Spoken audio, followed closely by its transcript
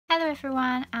Hello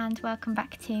everyone and welcome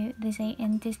back to Lizzie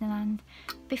in Disneyland.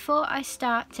 Before I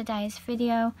start today's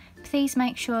video, please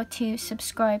make sure to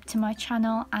subscribe to my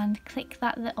channel and click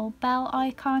that little bell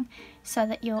icon so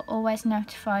that you're always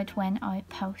notified when I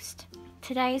post.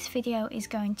 Today's video is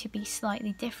going to be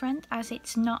slightly different as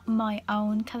it's not my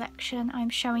own collection I'm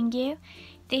showing you.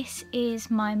 This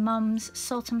is my mum's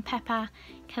salt and pepper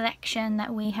collection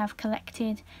that we have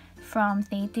collected from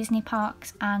the Disney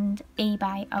parks and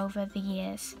eBay over the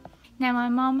years. Now my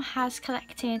mum has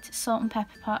collected salt and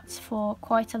pepper pots for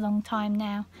quite a long time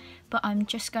now, but I'm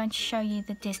just going to show you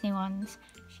the Disney ones.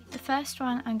 The first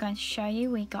one I'm going to show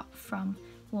you we got from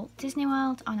Walt Disney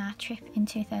World on our trip in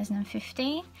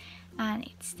 2015, and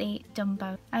it's the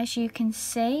Dumbo. As you can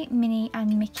see, Minnie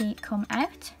and Mickey come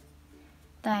out.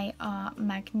 They are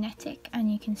magnetic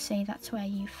and you can see that's where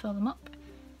you fill them up,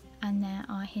 and there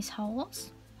are his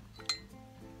holes.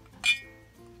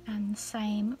 And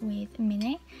same with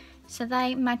Minnie. So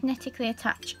they magnetically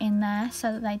attach in there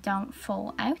so that they don't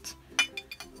fall out.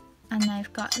 And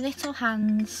they've got little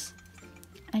hands,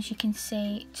 as you can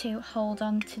see, to hold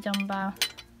on to Dumbo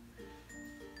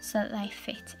so that they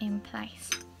fit in place.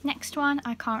 Next one,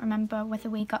 I can't remember whether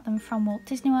we got them from Walt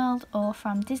Disney World or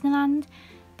from Disneyland,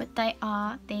 but they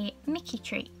are the Mickey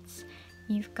treats.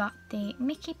 You've got the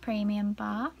Mickey Premium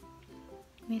Bar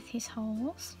with his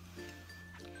holes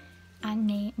and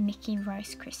the Mickey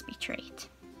Rice Krispie treat.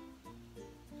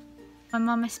 My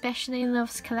mum especially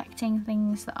loves collecting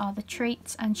things that are the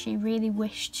treats, and she really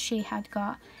wished she had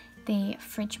got the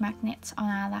fridge magnets on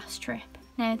our last trip.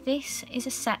 Now this is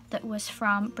a set that was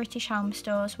from British Home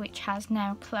Stores, which has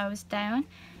now closed down,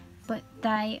 but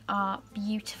they are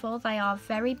beautiful. They are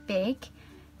very big.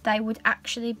 They would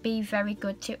actually be very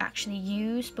good to actually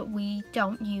use, but we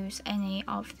don't use any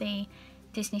of the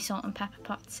Disney salt and pepper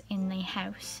pots in the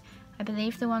house. I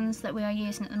believe the ones that we are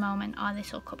using at the moment are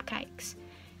little cupcakes.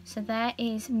 So there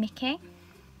is Mickey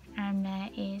and there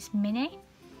is Minnie.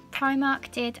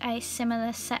 Primark did a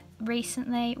similar set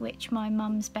recently, which my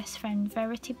mum's best friend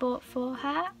Verity bought for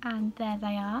her, and there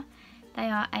they are. They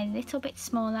are a little bit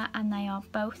smaller and they are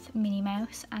both Minnie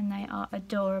Mouse and they are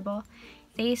adorable.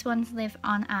 These ones live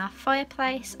on our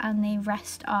fireplace and the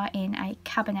rest are in a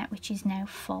cabinet which is now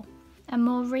full. A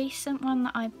more recent one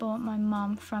that I bought my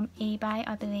mum from eBay,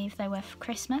 I believe they were for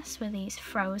Christmas, were these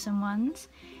Frozen ones.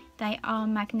 They are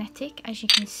magnetic, as you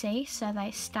can see, so they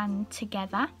stand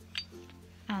together.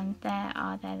 And there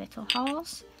are their little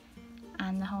holes,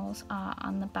 and the holes are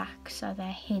on the back, so they're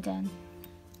hidden.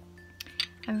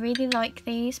 I really like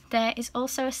these. There is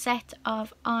also a set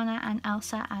of Anna and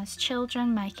Elsa as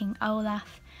children making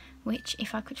Olaf, which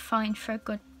if I could find for a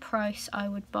good price I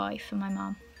would buy for my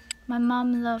mum. My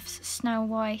mum loves Snow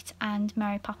White and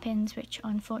Mary Poppins, which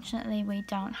unfortunately we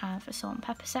don't have a salt and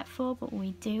pepper set for, but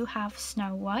we do have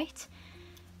Snow White.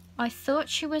 I thought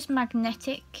she was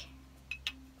magnetic,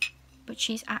 but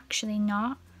she's actually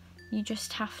not. You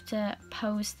just have to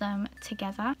pose them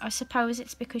together. I suppose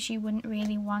it's because you wouldn't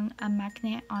really want a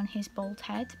magnet on his bald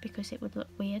head because it would look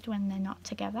weird when they're not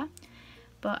together.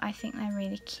 But I think they're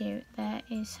really cute. There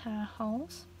is her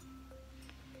holes.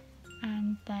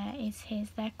 And there is his.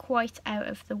 They're quite out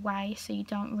of the way, so you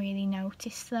don't really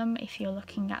notice them if you're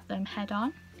looking at them head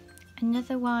on.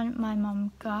 Another one my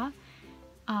mum got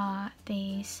are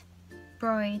these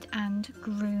bride and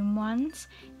groom ones.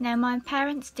 Now my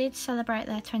parents did celebrate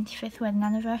their 25th wedding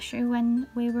anniversary when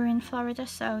we were in Florida,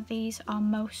 so these are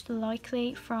most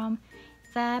likely from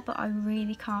there, but I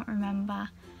really can't remember.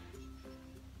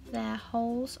 Their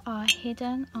holes are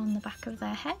hidden on the back of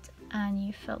their head and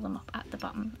you fill them up at the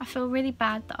bottom. I feel really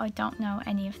bad that I don't know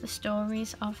any of the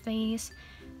stories of these,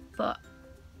 but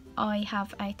I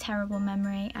have a terrible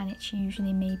memory and it's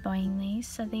usually me buying these.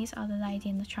 So these are the Lady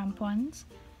and the Tramp ones.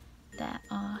 There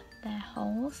are their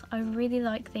holes. I really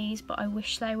like these, but I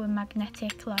wish they were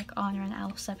magnetic like Anna and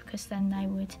Elsa, because then they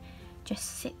would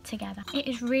just sit together. It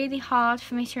is really hard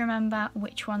for me to remember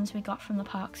which ones we got from the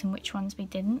parks and which ones we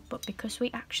didn't, but because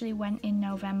we actually went in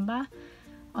November,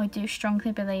 I do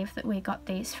strongly believe that we got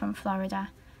these from Florida,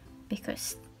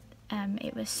 because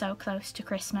it was so close to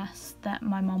Christmas that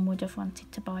my mum would have wanted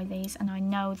to buy these, and I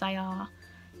know they are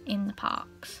in the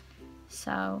parks.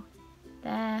 So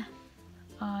there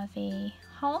are the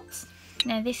holes.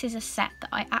 Now this is a set that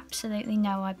I absolutely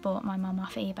know I bought my mum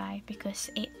off eBay because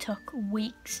it took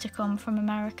weeks to come from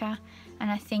America,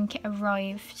 and I think it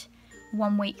arrived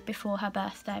 1 week before her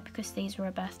birthday because these were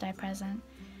a birthday present.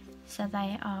 So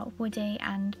they are Woody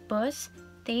and Buzz.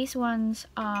 These ones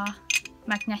are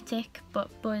magnetic, but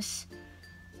Buzz's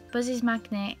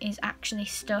magnet is actually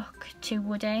stuck to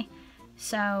Woody,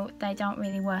 so they don't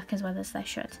really work as well as they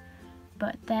should.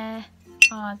 But there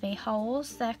are the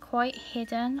holes. They're quite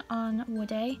hidden on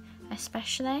Woody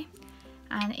especially,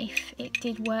 and if it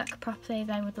did work properly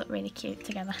they would look really cute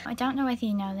together. I don't know whether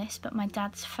you know this, but my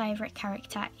dad's favourite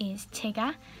character is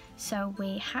Tigger, so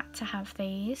we had to have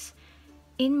these.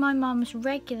 In my mum's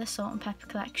regular salt and pepper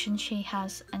collection she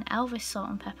has an Elvis salt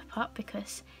and pepper pot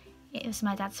because it was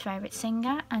my dad's favourite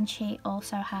singer, and she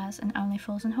also has an Only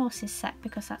Fools and Horses set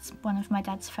because that's one of my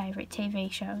dad's favourite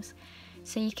TV shows.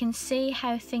 So you can see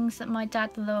how things that my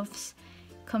dad loves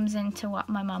comes into what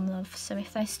my mum loves. So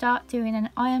if they start doing an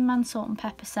Iron Man salt and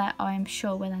pepper set, I am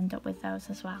sure we'll end up with those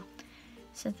as well.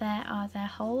 So there are their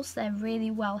holes. They're really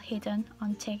well hidden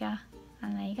on Tigger,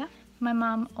 and there you go. My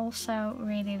mum also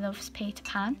really loves Peter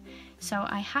Pan, so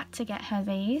I had to get her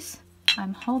these.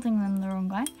 I'm holding them the wrong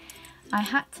way. I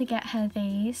had to get her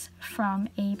these from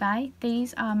eBay.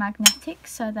 These are magnetic,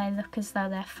 so they look as though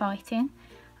they're fighting.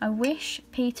 I wish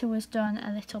Peter was done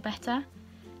a little better,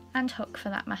 and Hook for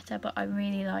that matter, but I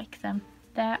really like them.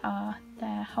 There are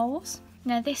their holes.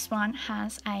 Now this one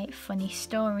has a funny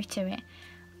story to it.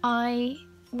 I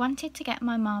wanted to get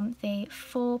my mum the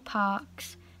 4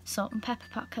 Parks Salt and Pepper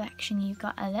Pot collection. You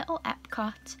got a little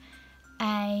Epcot,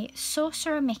 a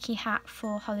Sorcerer Mickey hat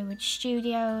for Hollywood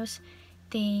Studios,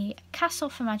 the Castle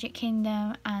for Magic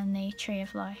Kingdom, and the Tree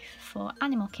of Life for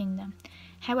Animal Kingdom.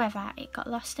 However, it got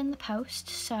lost in the post,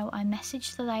 so I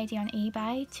messaged the lady on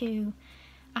eBay to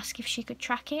ask if she could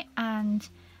track it, and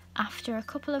after a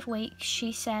couple of weeks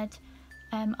she said,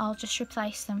 I'll just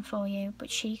replace them for you,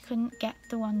 but she couldn't get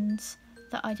the ones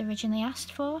that I'd originally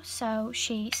asked for, so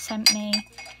she sent me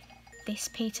this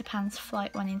Peter Pan's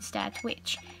Flight one instead,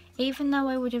 which, even though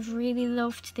I would have really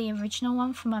loved the original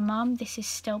one for my mum, this is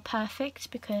still perfect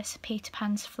because Peter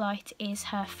Pan's Flight is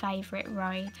her favourite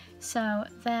ride. So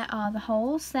there are the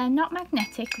holes. They're not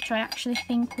magnetic, which I actually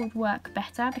think would work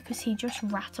better because he just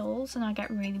rattles and I get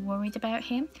really worried about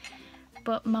him.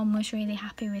 But Mum was really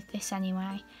happy with this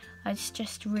anyway. I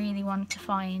just really want to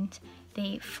find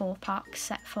the 4 Parks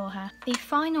set for her. The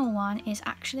final one is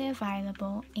actually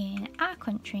available in our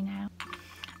country now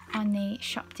on the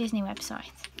Shop Disney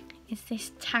website. Is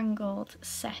this Tangled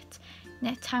set.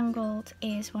 Now Tangled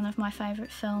is one of my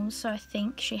favourite films, so I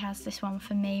think she has this one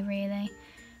for me really.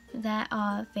 There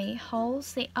are the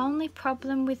holes. The only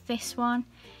problem with this one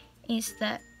is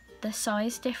that the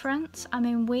size difference. I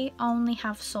mean, we only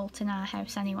have salt in our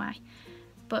house anyway,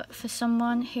 but for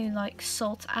someone who likes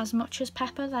salt as much as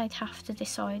pepper, they'd have to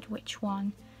decide which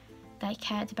one they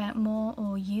cared about more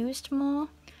or used more.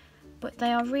 But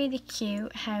they are really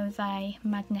cute how they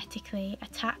magnetically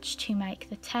attach to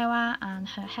make the tower, and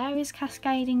her hair is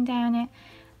cascading down it,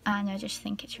 and I just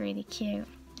think it's really cute.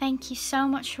 Thank you so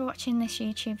much for watching this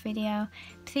YouTube video.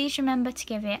 Please remember to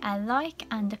give it a like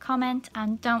and a comment,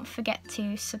 and don't forget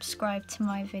to subscribe to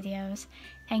my videos.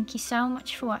 Thank you so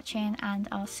much for watching, and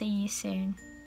I'll see you soon.